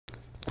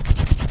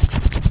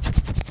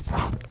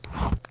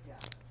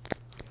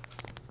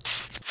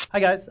Hi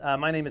guys,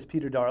 my name is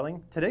Peter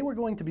Darling. Today we're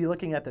going to be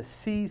looking at the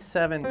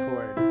C7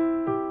 chord.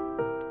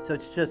 So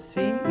it's just C,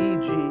 E,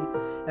 G,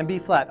 and B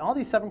flat. All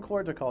these 7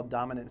 chords are called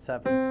dominant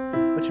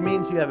 7s, which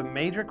means you have a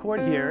major chord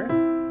here,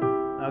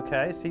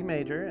 okay, C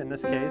major in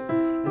this case,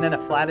 and then a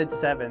flatted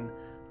 7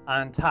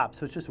 on top.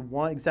 So it's just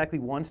exactly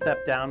one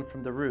step down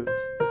from the root,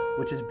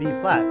 which is B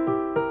flat.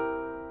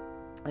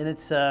 And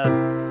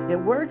it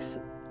works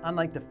on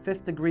like the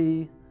 5th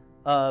degree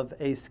of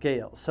a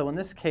scale. So in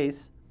this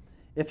case,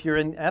 if you're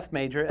in F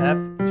major, F,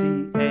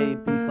 G, A,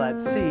 B flat,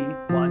 C,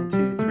 1,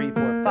 2, 3,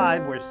 4,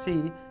 5, where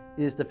C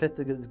is the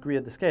 5th degree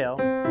of the scale,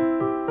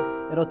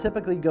 it'll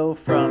typically it'll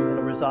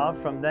resolve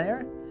from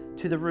there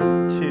to the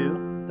root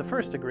to the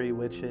 1st degree,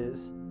 which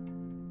is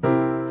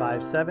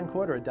 5-7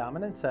 chord, or a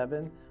dominant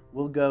 7,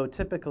 will go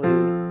typically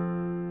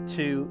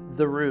to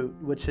the root,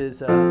 which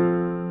is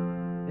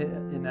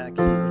in that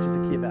key, which is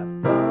the key of F.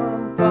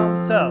 Bum, bum.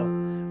 So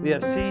we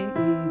have C,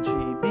 E, G,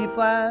 B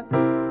flat,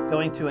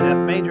 going to an F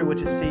major,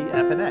 which is C,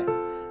 F, and A.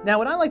 Now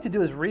what I like to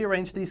do is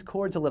rearrange these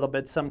chords a little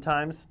bit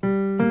sometimes.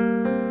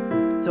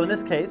 So in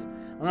this case,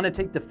 I'm going to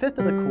take the 5th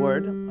of the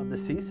chord of the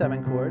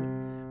C7 chord,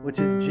 which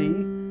is G,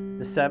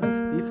 the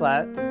 7th, B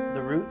flat,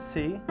 the root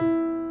C,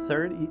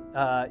 3rd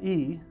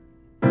E,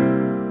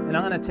 and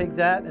I'm going to take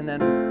that and then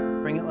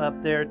bring it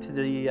up there to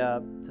the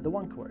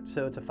 1 chord.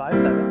 So it's a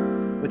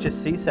 5-7, which is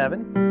C7,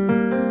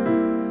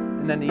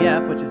 and then the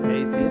F, which is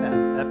A, C, and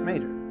F, F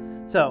major.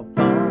 So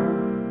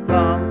bum,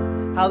 bum.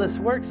 How this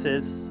works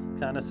is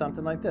kind of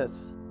something like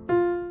this.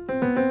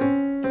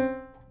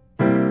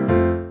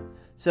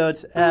 So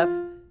it's F,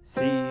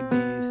 C, B,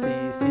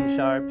 C, C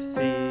sharp,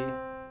 C,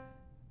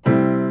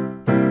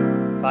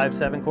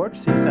 5-7 chord,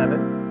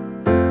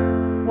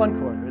 C7, 1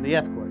 chord, or the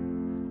F chord.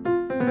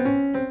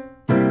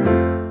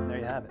 There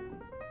you have it.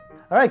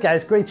 All right,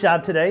 guys, great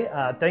job today.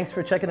 Thanks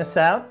for checking us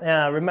out.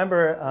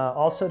 Remember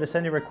also to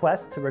send your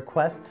requests to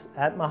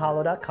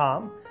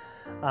requests@mahalo.com.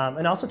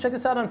 And also check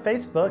us out on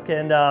Facebook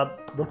and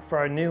look for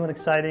our new and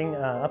exciting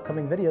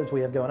upcoming videos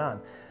we have going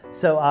on.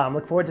 So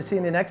look forward to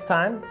seeing you next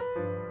time.